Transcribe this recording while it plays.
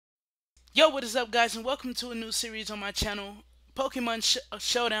Yo, what is up, guys, and welcome to a new series on my channel, Pokemon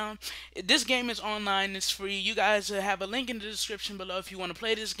Showdown. This game is online, it's free. You guys have a link in the description below if you want to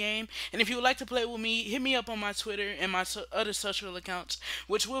play this game. And if you would like to play with me, hit me up on my Twitter and my other social accounts,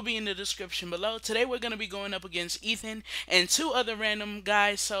 which will be in the description below. Today, we're going to be going up against Ethan and two other random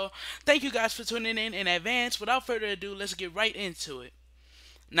guys. So, thank you guys for tuning in advance. Without further ado, let's get right into it.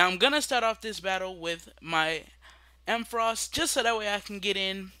 Now, I'm going to start off this battle with my Ampharos, just so that way I can get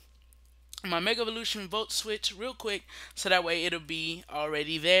in my Mega Evolution Volt Switch real quick, so that way it'll be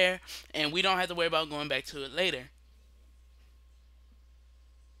already there and we don't have to worry about going back to it later.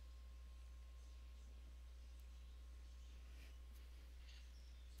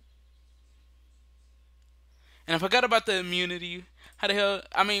 And I forgot about the immunity. How the hell?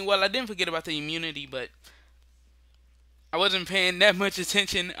 I mean, well, I didn't forget about the immunity, but I wasn't paying that much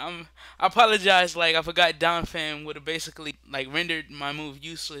attention. I apologize. Like, I forgot Donphan would have basically like rendered my move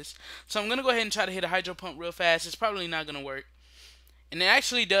useless. So I'm gonna go ahead and try to hit a Hydro Pump real fast. It's probably not gonna work. And it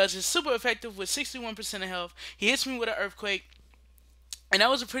actually does. It's super effective with 61% of health. He hits me with an Earthquake. And that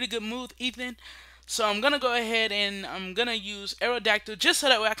was a pretty good move, Ethan. So I'm going to go ahead and I'm going to use Aerodactyl just so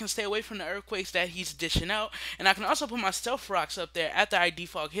that way I can stay away from the Earthquakes that he's dishing out. And I can also put my Stealth Rocks up there after I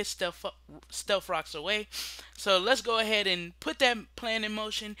default hit Stealth Rocks away. So let's go ahead and put that plan in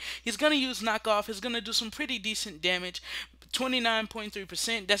motion. He's going to use Knockoff. He's going to do some pretty decent damage.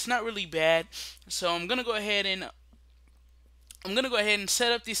 29.3%. That's not really bad. So I'm gonna go ahead and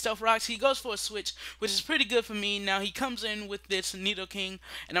set up these Stealth Rocks. He goes for a switch, which is pretty good for me. Now he comes in with this Nidoking,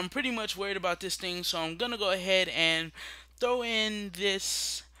 and I'm pretty much worried about this thing, so I'm gonna go ahead and throw in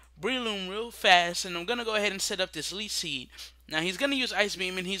this Breloom real fast, and I'm gonna go ahead and set up this Leech Seed. Now he's gonna use Ice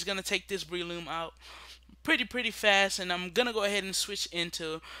Beam, and he's gonna take this Breloom out pretty fast, and I'm gonna go ahead and switch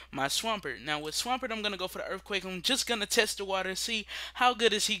into my Swampert. Now with Swampert, I'm gonna go for the Earthquake. I'm just gonna test the water, see how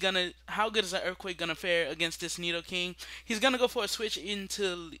good is the Earthquake gonna fare against this Nidoking. He's gonna go for a switch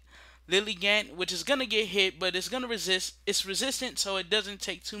into Lilligant, which is gonna get hit, but it's gonna resist. It's resistant, so it doesn't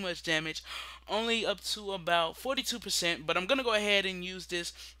take too much damage, only up to about 42%. But I'm gonna go ahead and use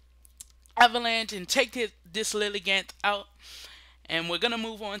this Avalanche and take this Lilligant out, and we're gonna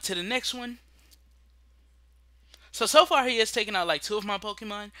move on to the next one. So far he has taken out like two of my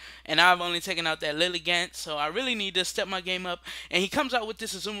Pokemon, and I've only taken out that Lilligant, so I really need to step my game up. And he comes out with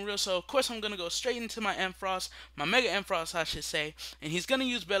this Azumarill, so of course I'm going to go straight into my Ampharos, my Mega Ampharos I should say, and he's going to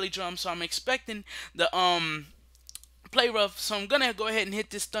use Belly Drum, so I'm expecting the play rough, so I'm gonna go ahead and hit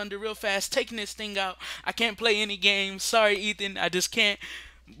this Thunder real fast, taking this thing out. I can't play any games, sorry Ethan, I just can't,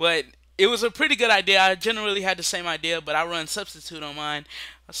 but it was a pretty good idea. I generally had the same idea, but I run substitute on mine,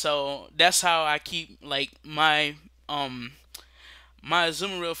 so that's how I keep like my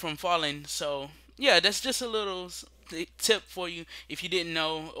Azumarill from falling. So yeah, that's just a little tip for you if you didn't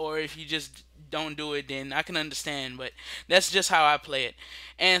know, or if you just don't do it, then I can understand, but that's just how I play it.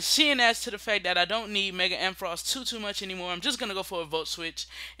 And seeing as to the fact that I don't need Mega Ampharos too much anymore, I'm just gonna go for a Volt Switch,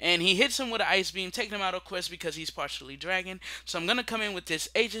 and he hits him with an Ice Beam, taking him out of quest because he's partially Dragon. So I'm gonna come in with this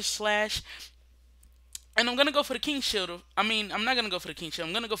Aegis Slash, and I'm gonna go for the King Shield. I mean, I'm not gonna go for the King Shield.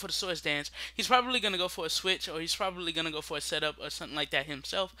 I'm gonna go for the Swords Dance. He's probably gonna go for a switch, or he's probably gonna go for a setup or something like that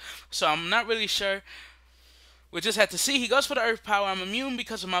himself. So I'm not really sure. We'll just have to see. He goes for the Earth Power. I'm immune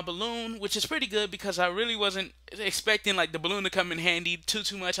because of my balloon, which is pretty good because I really wasn't expecting like the balloon to come in handy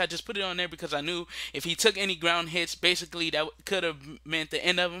too much. I just put it on there because I knew if he took any ground hits, basically that could have meant the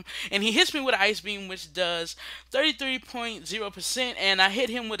end of him. And he hits me with an Ice Beam, which does 33.0%, and I hit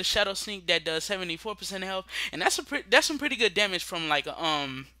him with a Shadow Sneak that does 74% health, and that's some pretty good damage from like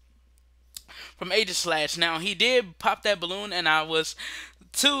from Aegis Slash. Now he did pop that balloon, and I was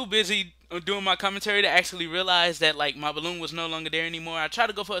too busy doing my commentary to actually realize that like my balloon was no longer there anymore. I try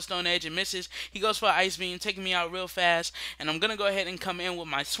to go for a Stone Edge and misses. He goes for an Ice Beam, taking me out real fast, and I'm gonna go ahead and come in with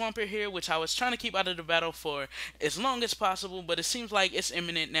my Swampert here, which I was trying to keep out of the battle for as long as possible, but it seems like it's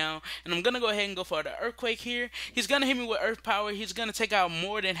imminent now, and I'm gonna go ahead and go for the Earthquake here. He's gonna hit me with Earth Power. He's gonna take out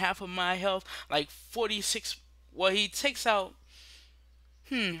more than half of my health, like 46. Well, he takes out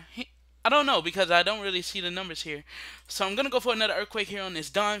I don't know because I don't really see the numbers here. So I'm going to go for another Earthquake here on this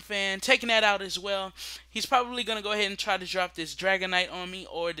Donphan, taking that out as well. He's probably going to go ahead and try to drop this Dragonite on me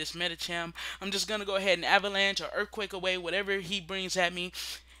or this Medicham. I'm just going to go ahead and Avalanche or Earthquake away, whatever he brings at me.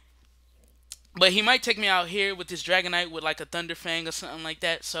 But he might take me out here with this Dragonite with like a Thunderfang or something like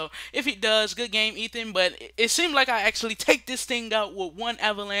that. So if he does, good game, Ethan. But it seemed like I actually take this thing out with one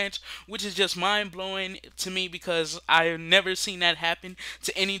Avalanche, which is just mind-blowing to me because I've never seen that happen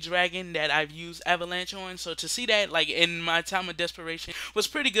to any dragon that I've used Avalanche on. So to see that like in my time of desperation was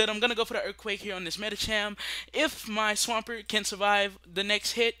pretty good. I'm going to go for the Earthquake here on this Medicham. If my Swampert can survive the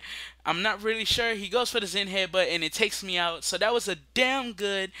next hit, I'm not really sure. He goes for the Zen headbutt and it takes me out. So that was a damn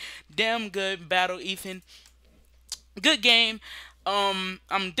good battle, Ethan. Good game. I'm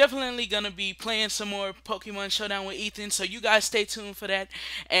definitely gonna be playing some more Pokemon Showdown with Ethan. So you guys stay tuned for that,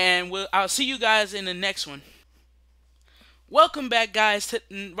 and I'll see you guys in the next one. Welcome back, guys.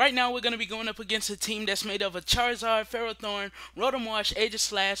 Right now, we're going to be going up against a team that's made of a Charizard, Ferrothorn, Rotomarsh,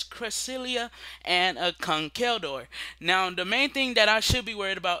 Aegislash, Cresselia, and a Conkeldurr. Now, the main thing that I should be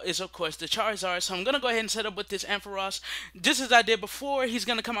worried about is, of course, the Charizard. So I'm going to go ahead and set up with this Ampharos. Just as I did before, he's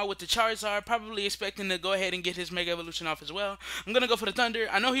going to come out with the Charizard, probably expecting to go ahead and get his Mega Evolution off as well. I'm going to go for the Thunder.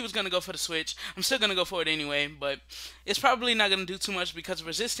 I know he was going to go for the Switch. I'm still going to go for it anyway, but it's probably not going to do too much because of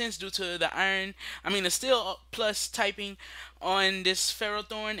resistance due to the Iron. I mean, the Steel plus typing on this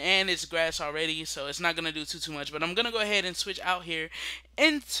Ferrothorn, and it's grass already, so it's not gonna do too much. But I'm gonna go ahead and switch out here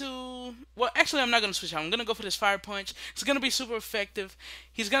into, well, actually I'm not gonna switch out. I'm gonna go for this Fire Punch. It's gonna be super effective.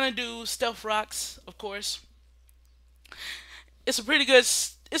 He's gonna do Stealth Rocks, of course. It's a pretty good.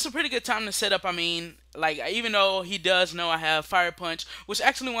 It's a pretty good time to set up. I mean, like, even though he does know I have Fire Punch, which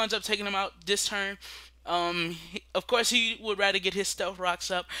actually winds up taking him out this turn. Of course, he would rather get his Stealth Rocks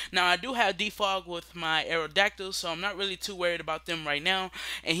up. Now, I do have Defog with my Aerodactyl, so I'm not really too worried about them right now.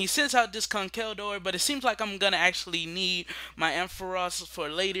 And he sends out this Conkeldurr, but it seems like I'm gonna actually need my Ampharos for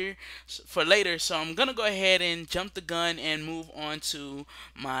later. So I'm gonna go ahead and jump the gun and move on to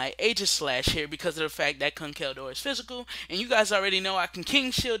my Aegislash here because of the fact that Conkeldurr is physical. And you guys already know I can King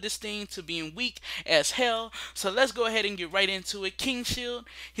Shield this thing to being weak as hell. So let's go ahead and get right into it. King Shield.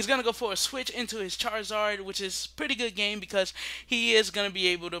 He's gonna go for a switch into his Charizard, which is pretty good game because he is going to be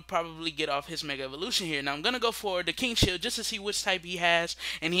able to probably get off his Mega Evolution here. Now I'm going to go for the King Shield just to see which type he has,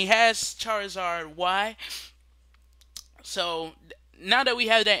 and he has Charizard Y. So now that we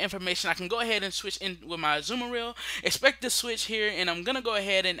have that information, I can go ahead and switch in with my Azumarill. Expect the switch here, and I'm going to go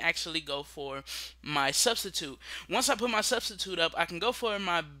ahead and actually go for my substitute. Once I put my substitute up, I can go for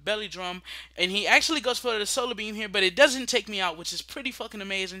my Belly Drum, and he actually goes for the Solar Beam here, but it doesn't take me out, which is pretty fucking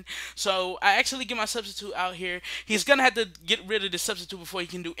amazing. So I actually get my substitute out here. He's going to have to get rid of the substitute before he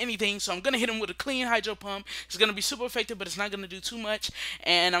can do anything, so I'm going to hit him with a clean Hydro Pump. It's going to be super effective, but it's not going to do too much,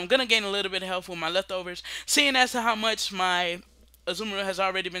 and I'm going to gain a little bit of health with my leftovers. Seeing as to how much my Azumarill has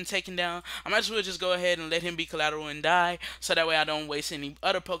already been taken down, I might as well just go ahead and let him be collateral and die, so that way I don't waste any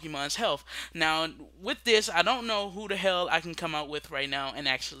other Pokemon's health. Now, with this, I don't know who the hell I can come out with right now and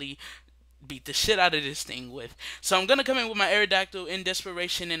actually beat the shit out of this thing with. So I'm going to come in with my Aerodactyl in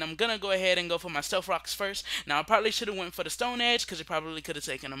desperation, and I'm going to go ahead and go for my Stealth Rocks first. Now, I probably should have went for the Stone Edge, because it probably could have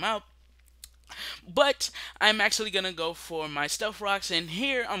taken him out. But I'm actually going to go for my Stealth Rocks, and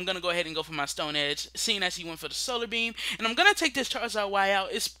here I'm going to go ahead and go for my Stone Edge, seeing as he went for the Solar Beam. And I'm going to take this Charizard Y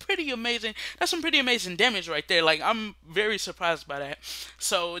out. It's pretty amazing. That's some pretty amazing damage right there. Like, I'm very surprised by that.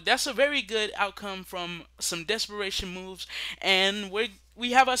 So that's a very good outcome from some desperation moves, and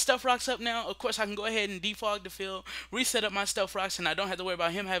we have our Stealth Rocks up now. Of course, I can go ahead and defog the field, reset up my Stealth Rocks, and I don't have to worry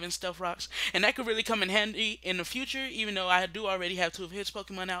about him having Stealth Rocks. And that could really come in handy in the future, even though I do already have 2 of his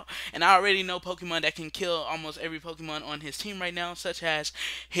Pokemon out. And I already know Pokemon that can kill almost every Pokemon on his team right now, such as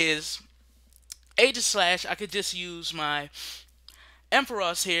his Aegislash. I could just use my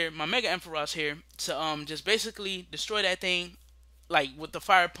Ampharos here, my Mega Ampharos here, to just basically destroy that thing, like with the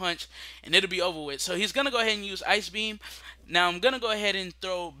Fire Punch, and it'll be over with. So he's gonna go ahead and use Ice Beam. Now I'm gonna go ahead and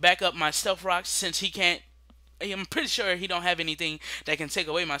throw back up my Stealth Rocks since he can't. I'm pretty sure he don't have anything that can take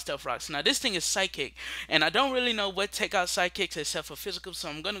away my Stealth Rocks. Now this thing is Psychic, and I don't really know what take out Psychics except for physical. So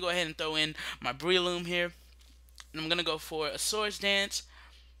I'm gonna go ahead and throw in my Breloom here, and I'm gonna go for a Swords Dance.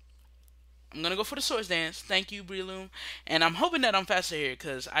 I'm gonna go for the Swords Dance. Thank you, Breloom. And I'm hoping that I'm faster here,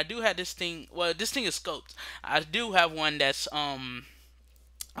 because I do have this thing. Well, this thing is scoped. I do have one that's I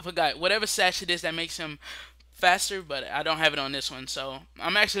forgot whatever sash it is that makes him faster, but I don't have it on this one, so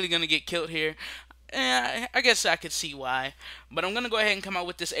I'm actually gonna get killed here. I guess I could see why, but I'm gonna go ahead and come out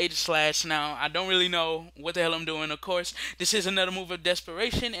with this Aegislash. Now I don't really know what the hell I'm doing. Of course, this is another move of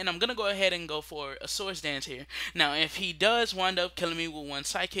desperation, and I'm gonna go ahead and go for a Swords Dance here. Now, if he does wind up killing me with one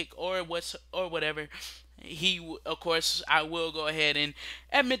Psychic or whatever, of course, I will go ahead and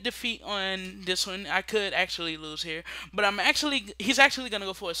admit defeat on this one. I could actually lose here, but he's actually gonna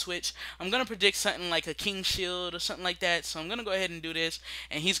go for a switch. I'm gonna predict something like a King Shield or something like that. So I'm gonna go ahead and do this,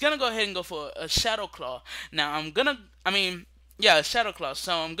 and he's gonna go ahead and go for a Shadow Claw. Now a Shadow Claw.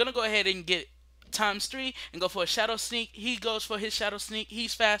 So I'm gonna go ahead and get ×3 and go for a Shadow Sneak. He goes for his Shadow Sneak.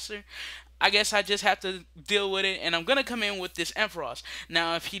 He's faster. I guess I just have to deal with it, and I'm going to come in with this Ampharos.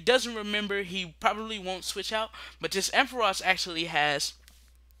 Now, if he doesn't remember, he probably won't switch out, but this Ampharos actually has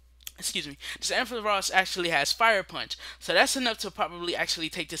excuse me, this Ampharos actually has Fire Punch. So that's enough to probably actually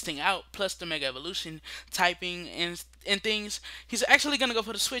take this thing out, plus the Mega Evolution typing and things. He's actually going to go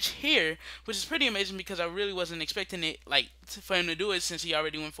for the switch here, which is pretty amazing because I really wasn't expecting it, like, for him to do it since he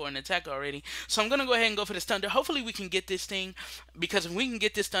already went for an attack already. So I'm going to go ahead and go for this Thunder. Hopefully we can get this thing, because if we can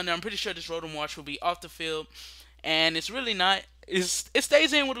get this Thunder, I'm pretty sure this Rotom Watch will be off the field. And it's really not. It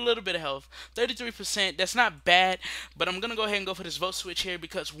stays in with a little bit of health, 33%. That's not bad, but I'm gonna go ahead and go for this Volt Switch here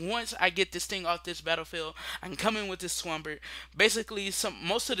because once I get this thing off this battlefield, I can come in with this Swampert. Basically,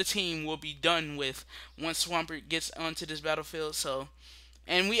 most of the team will be done with once Swampert gets onto this battlefield. So,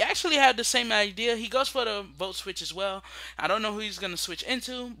 and we actually have the same idea. He goes for the Volt Switch as well. I don't know who he's gonna switch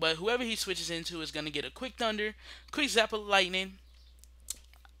into, but whoever he switches into is gonna get a quick Thunder, quick Zap of Lightning,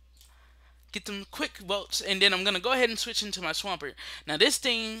 get them quick votes, and then I'm going to go ahead and switch into my Swampert. Now this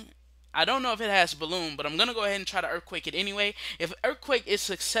thing, I don't know if it has Balloon, but I'm going to go ahead and try to Earthquake it anyway. If Earthquake is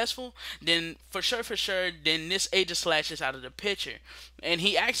successful, then for sure, then this Aegis Slash is out of the picture. And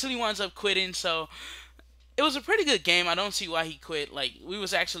he actually winds up quitting, so it was a pretty good game. I don't see why he quit. Like, we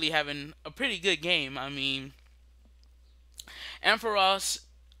was actually having a pretty good game. I mean, Ampharos,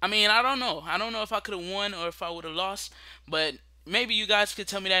 I mean, I don't know. I don't know if I could have won or if I would have lost, but maybe you guys could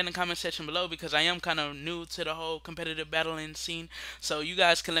tell me that in the comment section below because I am kind of new to the whole competitive battling scene. So you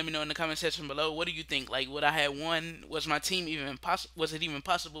guys can let me know in the comment section below. What do you think? Like, would I have won? Was my team even was it even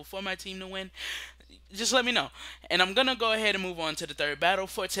possible for my team to win? Just let me know. And I'm gonna go ahead and move on to the third battle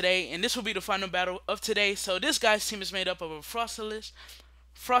for today, and this will be the final battle of today. So this guy's team is made up of a Frostless,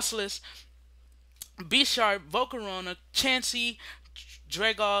 B-Sharp, Volcarona, Chansey,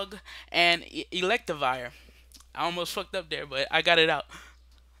 Dragog, and Electivire. I almost fucked up there, but I got it out.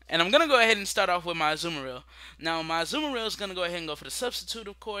 And I'm going to go ahead and start off with my Azumarill. Now, my Azumarill is going to go ahead and go for the substitute,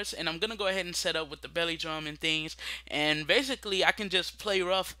 of course. And I'm going to go ahead and set up with the belly drum and things. And basically, I can just play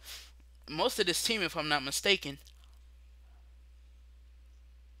rough most of this team if I'm not mistaken.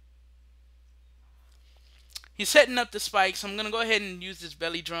 He's setting up the spikes. I'm going to go ahead and use this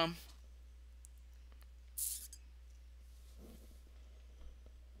belly drum.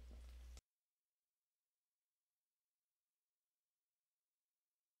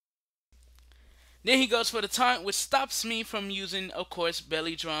 Then he goes for the taunt, which stops me from using, of course,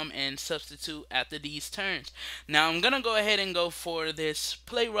 belly drum and substitute after these turns. Now, I'm going to go ahead and go for this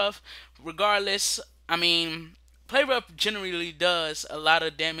play rough. Regardless, I mean, play rough generally does a lot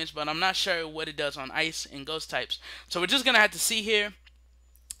of damage, but I'm not sure what it does on ice and ghost types. So we're just going to have to see here.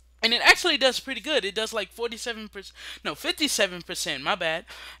 And it actually does pretty good. It does like 47%, no, 57%, my bad.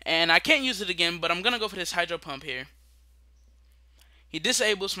 And I can't use it again, but I'm going to go for this Hydro Pump here. He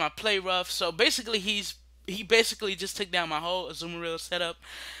disables my play rough, so basically he basically just took down my whole Azumarill setup,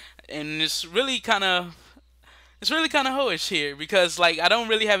 and it's really kind of hoish here because like I don't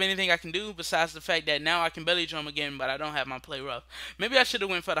really have anything I can do besides the fact that now I can belly drum again, but I don't have my play rough. Maybe I should have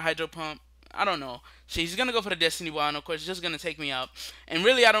went for the Hydro Pump. I don't know. She's gonna go for the Destiny Ball, and of course it's just gonna take me out. And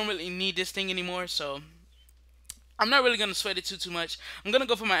really, I don't really need this thing anymore, so I'm not really gonna sweat it too much. I'm gonna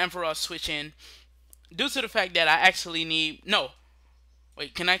go for my Ampharos switch in, due to the fact that I actually need no.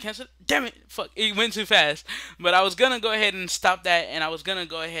 Wait, can I cancel it? Damn it! Fuck, it went too fast. But I was gonna go ahead and stop that, and I was gonna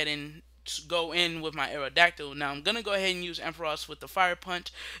go ahead and go in with my Aerodactyl. Now I'm gonna go ahead and use Ampharos with the Fire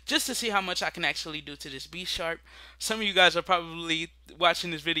Punch, just to see how much I can actually do to this B-Sharp. Some of you guys are probably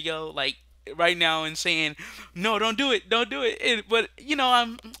watching this video, like, right now and saying, no, don't do it, don't do it. But, you know,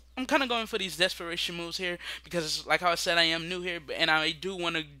 I'm kind of going for these desperation moves here because, like how I said, I am new here, and I do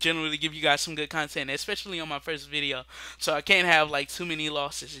want to generally give you guys some good content, especially on my first video. So I can't have like too many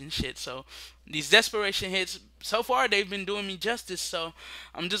losses and shit. So these desperation hits, so far they've been doing me justice. So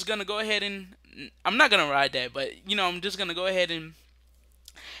I'm just gonna go ahead and I'm not gonna ride that, but you know, I'm just gonna go ahead and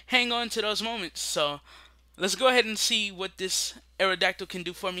hang on to those moments. So let's go ahead and see what this Aerodactyl can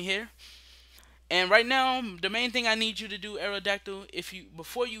do for me here. And right now, the main thing I need you to do, Aerodactyl,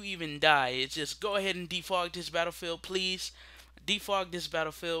 before you even die, is just go ahead and defog this battlefield, please. Defog this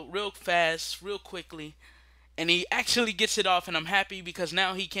battlefield real fast, real quickly. And he actually gets it off, and I'm happy because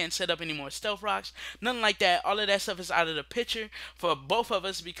now he can't set up any more stealth rocks. Nothing like that. All of that stuff is out of the picture for both of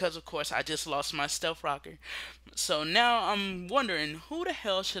us because, of course, I just lost my stealth rocker. So now I'm wondering, who the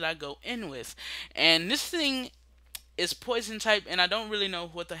hell should I go in with? And this thing is poison type, and I don't really know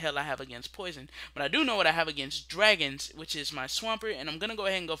what the hell I have against poison, but I do know what I have against dragons, which is my Swampert, and I'm gonna go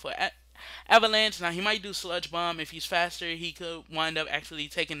ahead and go for Avalanche. Now he might do Sludge Bomb. If he's faster, he could wind up actually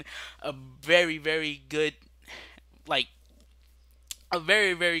taking a very good, like a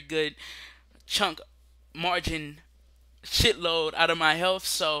very good chunk margin shitload out of my health.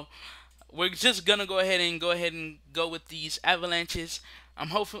 So we're just gonna go ahead and go with these avalanches.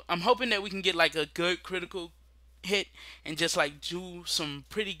 I'm hoping that we can get like a good critical hit and just like do some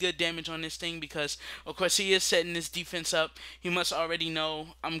pretty good damage on this thing, because of course he is setting this defense up. He must already know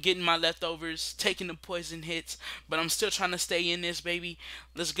I'm getting my leftovers, taking the poison hits, but I'm still trying to stay in this, baby.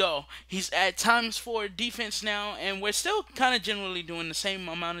 Let's go. He's at times 4 defense now, and we're still kind of generally doing the same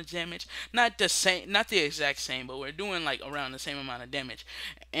amount of damage. Not the same, not the exact same, but we're doing like around the same amount of damage.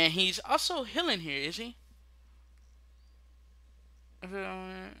 And he's also healing here, is he?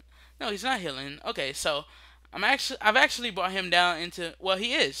 No, he's not healing. Okay, so I've actually brought him down into, well,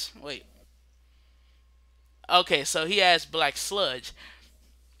 he is. Wait. Okay, so he has black sludge.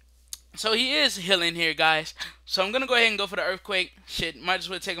 So he is healing here, guys. So I'm gonna go ahead and go for the earthquake. Shit, might as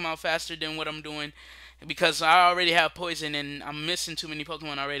well take him out faster than what I'm doing, because I already have poison and I'm missing too many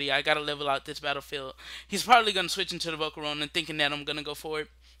Pokemon already. I gotta level out this battlefield. He's probably gonna switch into the Volcarona thinking that I'm gonna go for it.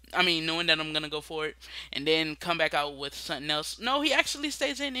 I mean, knowing that I'm gonna go for it, and then come back out with something else. No, he actually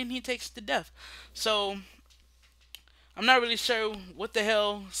stays in and he takes the death. So I'm not really sure what the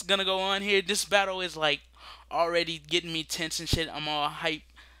hell is gonna go on here. This battle is like already getting me tense and shit. I'm all hype.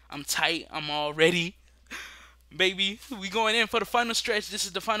 I'm tight. I'm all ready. Baby, we going in for the final stretch. This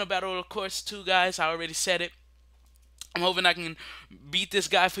is the final battle of course too, guys. I already said it. I'm hoping I can beat this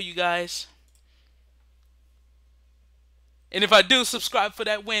guy for you guys. And if I do, subscribe for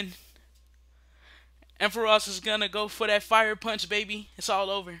that win. Ampharos is gonna go for that fire punch, baby. It's all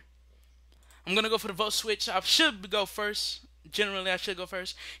over. I'm gonna go for the vote switch. I should go first. Generally, I should go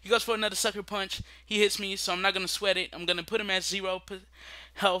first. He goes for another sucker punch. He hits me, so I'm not gonna sweat it. I'm gonna put him at 0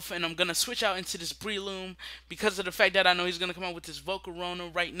 health, and I'm gonna switch out into this Breloom because of the fact that I know he's gonna come out with this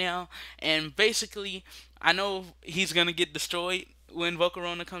Volcarona right now, and basically, I know he's gonna get destroyed when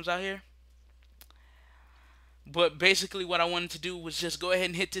Volcarona comes out here. But basically, what I wanted to do was just go ahead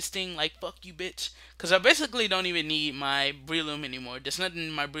and hit this thing like fuck you, bitch. Because I basically don't even need my Breloom anymore. There's nothing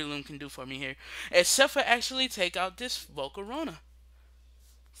my Breloom can do for me here, except for actually take out this Volcarona.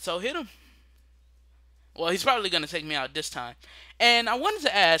 So hit him. Well, he's probably gonna take me out this time. And I wanted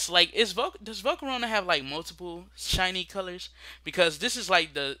to ask, like, does Volcarona have like multiple shiny colors? Because this is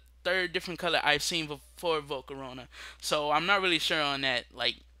like the third different color I've seen before Volcarona. So I'm not really sure on that.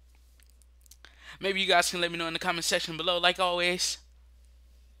 Like, maybe you guys can let me know in the comment section below, like always.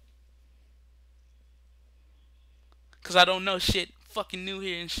 Because I don't know shit. Fucking new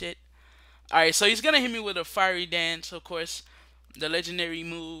here and shit. Alright, so he's going to hit me with a fiery dance, of course. The legendary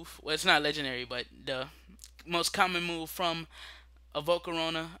move. Well, it's not legendary, but the most common move from a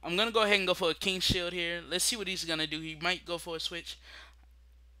Volcarona. I'm going to go ahead and go for a King Shield here. Let's see what he's going to do. He might go for a switch.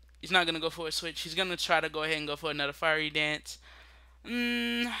 He's not going to go for a switch. He's going to try to go ahead and go for another fiery dance.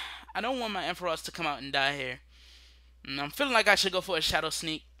 I don't want my Ampharos to come out and die here. I'm feeling like I should go for a Shadow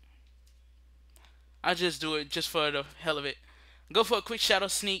Sneak. I'll just do it just for the hell of it. Go for a quick Shadow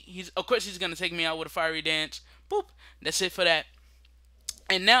Sneak. Of course he's going to take me out with a fiery dance. Boop. That's it for that.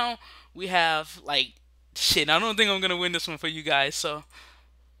 And now we have, like, shit, I don't think I'm going to win this one for you guys. So,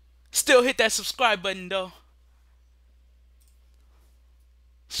 still hit that subscribe button, though.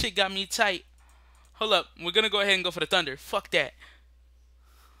 Shit got me tight. Hold up. We're going to go ahead and go for the Thunder. Fuck that.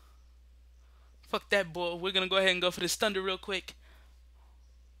 Fuck that, boy. We're going to go ahead and go for this Thunder real quick.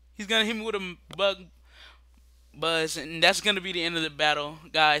 He's going to hit me with a buzz, and that's going to be the end of the battle,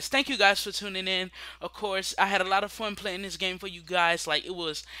 guys. Thank you guys for tuning in. Of course, I had a lot of fun playing this game for you guys. Like, it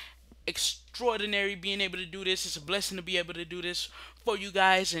was extraordinary being able to do this. It's a blessing to be able to do this for you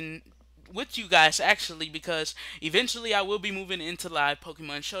guys and with you guys, actually, because eventually I will be moving into live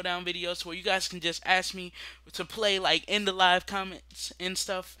Pokemon Showdown videos where you guys can just ask me to play, like, in the live comments and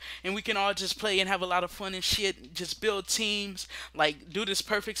stuff, and we can all just play and have a lot of fun and shit, just build teams, like, do this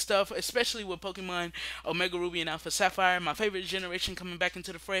perfect stuff, especially with Pokemon Omega Ruby and Alpha Sapphire, my favorite generation coming back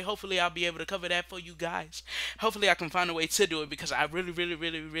into the fray. Hopefully I'll be able to cover that for you guys. Hopefully I can find a way to do it, because I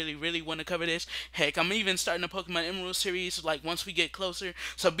really want to cover this. Heck, I'm even starting a Pokemon Emerald series, like, once we get closer,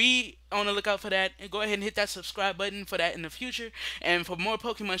 so be on the lookout for that, and go ahead and hit that subscribe button for that in the future, and for more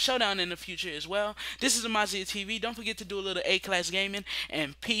Pokemon Showdown in the future as well. This is AmaziahTv. Don't forget to do a little A-class gaming,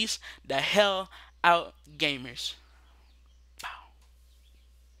 and peace the hell out, gamers.